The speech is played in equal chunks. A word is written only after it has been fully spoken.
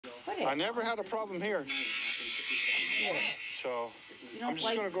it. I never had a problem here. Yeah. So I'm just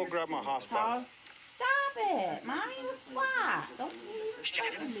like gonna go grab my hotspot. Stop it. Mommy was SWAT. Don't you even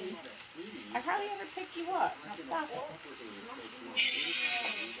start with me. I hardly ever pick you up. Now stop it.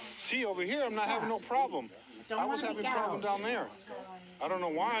 See, over here, I'm not having no problem. I was having a problem down there. I don't know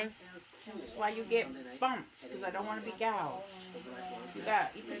why. That's why you get bumped, because I don't want to be gouged. You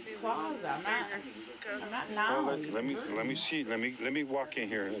got claws. I'm not now. Well, let me see. Let me walk in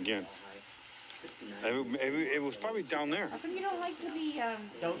here again. It was probably down there. How come you don't like to be?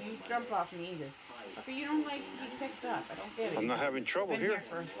 Don't you jump off me either. How come you don't like to be picked up? I don't get it. I'm not having trouble Been here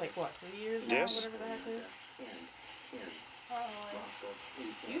for like what, 3 years now? Yes. Whatever the heck it is.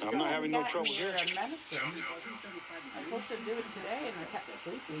 I'm not having no trouble here. Medicine. I'm supposed to do it today, and I kept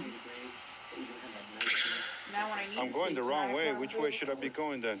sleeping. Now when I need I'm going the wrong way. Which way should I be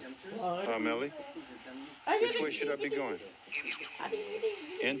going then, Melly? Which way should I be going?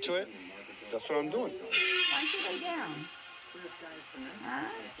 Into it? That's what I'm doing. Why don't you lay down? Huh?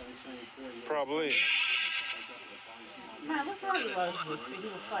 Probably. Man, look how he loves this, but he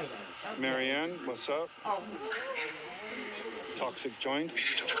will fight it. Okay. Marianne, what's up? Oh. Toxic joint.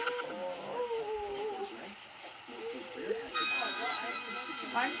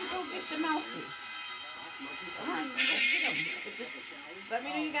 Why don't you go get the mouses? Come on, you go get them. Just let me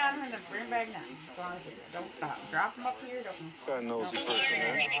know you got them and then bring them back now. Don't drop them up here. Don't. Got a nosy person,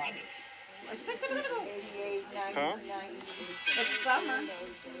 man. Huh? It's summer.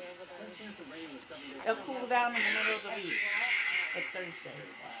 It'll cool down in the middle of the week. Like Thursday.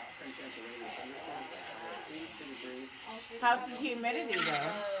 How's the humidity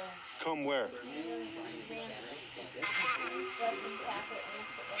though? Come where?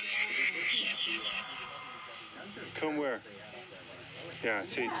 Come where? Yeah,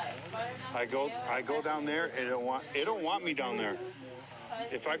 see, I go down there. It don't want me down there.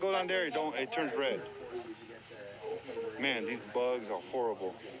 If I go down there, it turns red. Man, these bugs are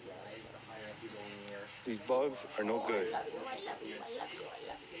horrible. These bugs are no good.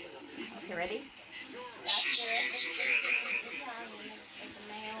 Okay, ready?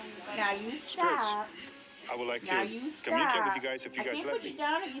 Now you stop. I would like to now you communicate with you guys if you guys let me. I can't put you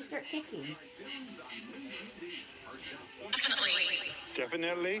down if you start kicking.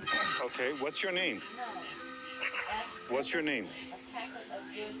 Definitely? Okay, what's your name? What's your name?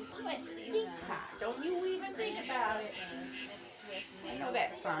 Don't you even think about it. I know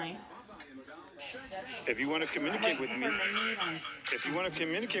that sign. If you want to communicate with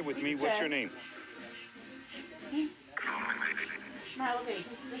me, what's your name? Now look at it.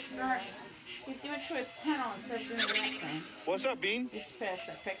 He's doing to his tunnel instead of doing the right thing. What's up, Bean? He's pissed.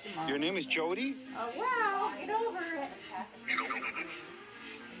 I picked him up. Your name is Jody? Oh, wow. Get over it.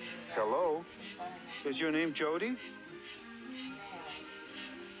 Hello? Is your name Jody?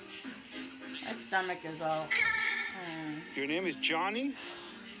 My stomach is all... Your name is Johnny?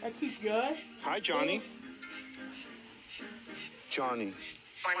 I keep good. Hi, Johnny. Johnny.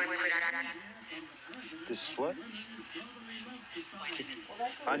 This is what?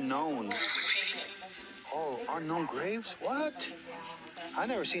 Unknown. Oh, unknown graves? What? I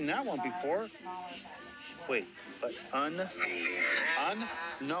never seen that one before. Wait, but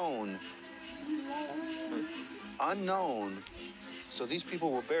unknown. Unknown. So these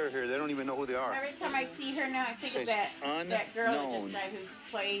people were buried here. They don't even know who they are. Every time I see her now, I think of that girl that just died who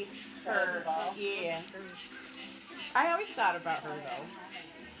played her. Yeah. I always thought about her though.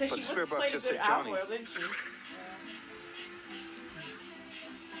 Because she was played a good outlaw, didn't she?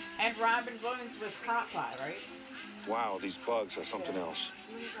 And Robin Williams was Popeye, right? Wow, these bugs are something else.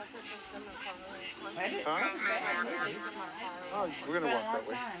 Huh? Oh, we're gonna walk that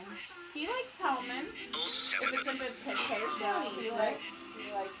way. He likes Hellman's. If it's in the potato salad, he likes.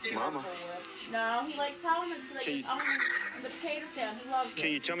 Mama. No, he likes Hellman's because I use almonds in the potato salad. He loves it.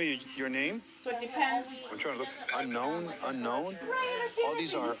 Can you tell me your name? So it depends. I'm trying to look. Unknown? Right, All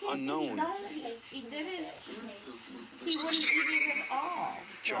these are unknown. He didn't. He wouldn't eat it at all.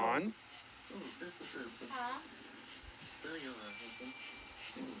 John?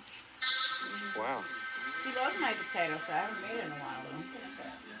 Wow. He loves my potatoes, so I haven't made it in a while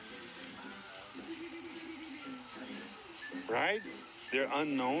though. Right? They're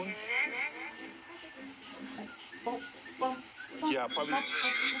unknown? Yeah,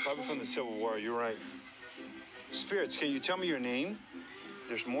 probably from the Civil War. You're right. Spirits, can you tell me your name?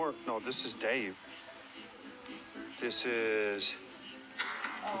 There's more. No, this is Dave. This is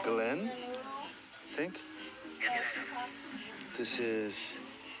Glenn, I think. This is...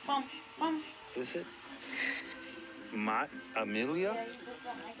 Is it? Amelia?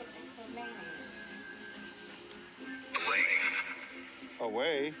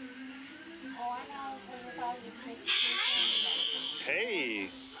 away. Oh, I know. So we thought he was taking Hey,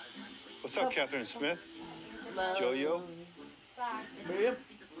 what's up, Catherine Smith? Love. Jojo, Yep.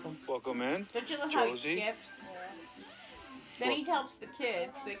 welcome in. Don't you love how he Josie. skips? Then he helps the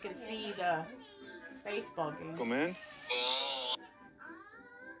kids so he can see the baseball game. Welcome in. You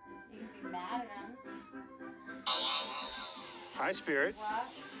can be mad at him. Hi, Spirit. What?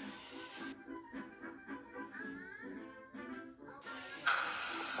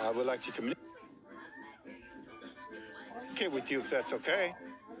 I would like to communicate with you if that's okay.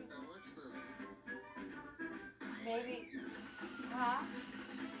 Maybe. Huh?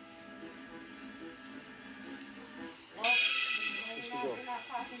 Well, maybe not, you're not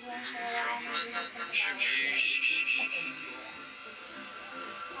talking to him for a while. Maybe he'll think about it.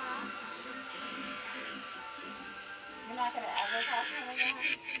 Huh? You're not going to ever talk to him again?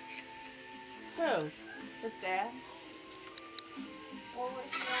 Who? His dad? Well, if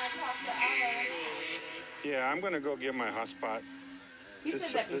you want to talk to Ellen. Yeah, I'm going to go get my hotspot. He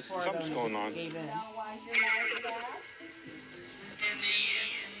said that before. Something's going on. You know why you're mad at your dad?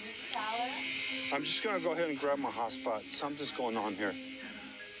 Tell her? I'm just going to go ahead and grab my hotspot. Something's going on here.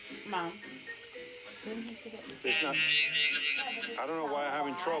 Mom. Didn't he say that before? It's not. I don't know why I'm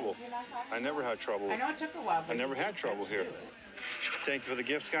having trouble. I never had trouble. I know it took a while, but I never had trouble here. Thank you for the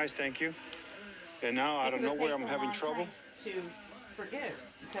gifts, guys. Thank you. And now I don't know where I'm having trouble. To forgive,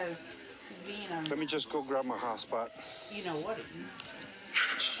 because being Let me just go grab my hotspot. You know what? Yeah,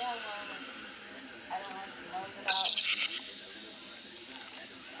 well, I don't know if she knows about.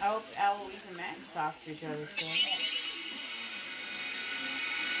 I hope Eloise and Max talk to each other still.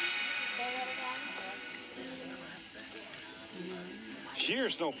 Say that again?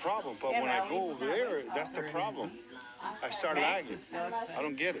 Here's no problem, but when I go over there, that's the problem. I start lagging. I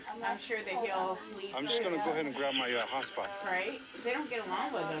don't get it. I'm sure that he'll leave. I'm just going to go ahead and grab my hotspot. Right? They don't get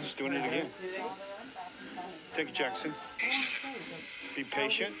along with them. Just doing it again. Do they? Thank you, Jackson. Be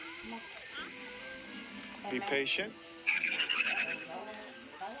patient. Be patient.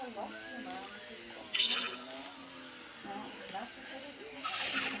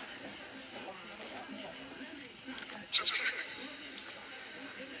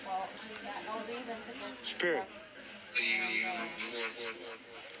 Well, he's got no reason to just. Spirit.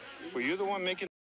 Were you the one making